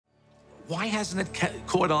Why hasn't it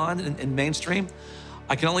caught on in mainstream?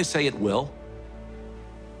 I can only say it will.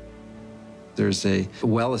 There's a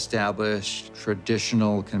well-established,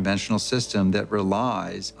 traditional, conventional system that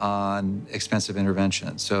relies on expensive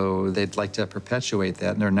intervention. So they'd like to perpetuate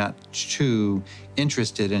that, and they're not too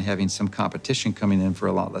interested in having some competition coming in for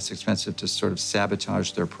a lot less expensive to sort of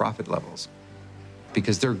sabotage their profit levels.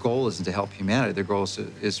 Because their goal isn't to help humanity. Their goal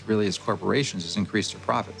is really, as corporations, is increase their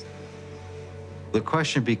profits. The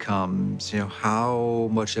question becomes, how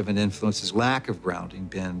much of an influence has lack of grounding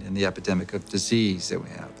been in the epidemic of disease that we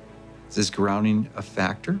have? Is this grounding a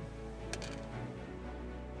factor?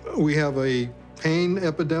 We have a pain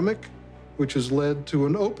epidemic, which has led to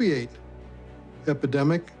an opiate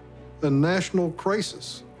epidemic, a national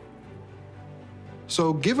crisis.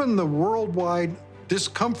 So given the worldwide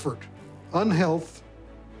discomfort, unhealth,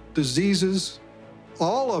 diseases,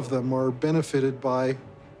 all of them are benefited by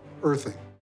earthing.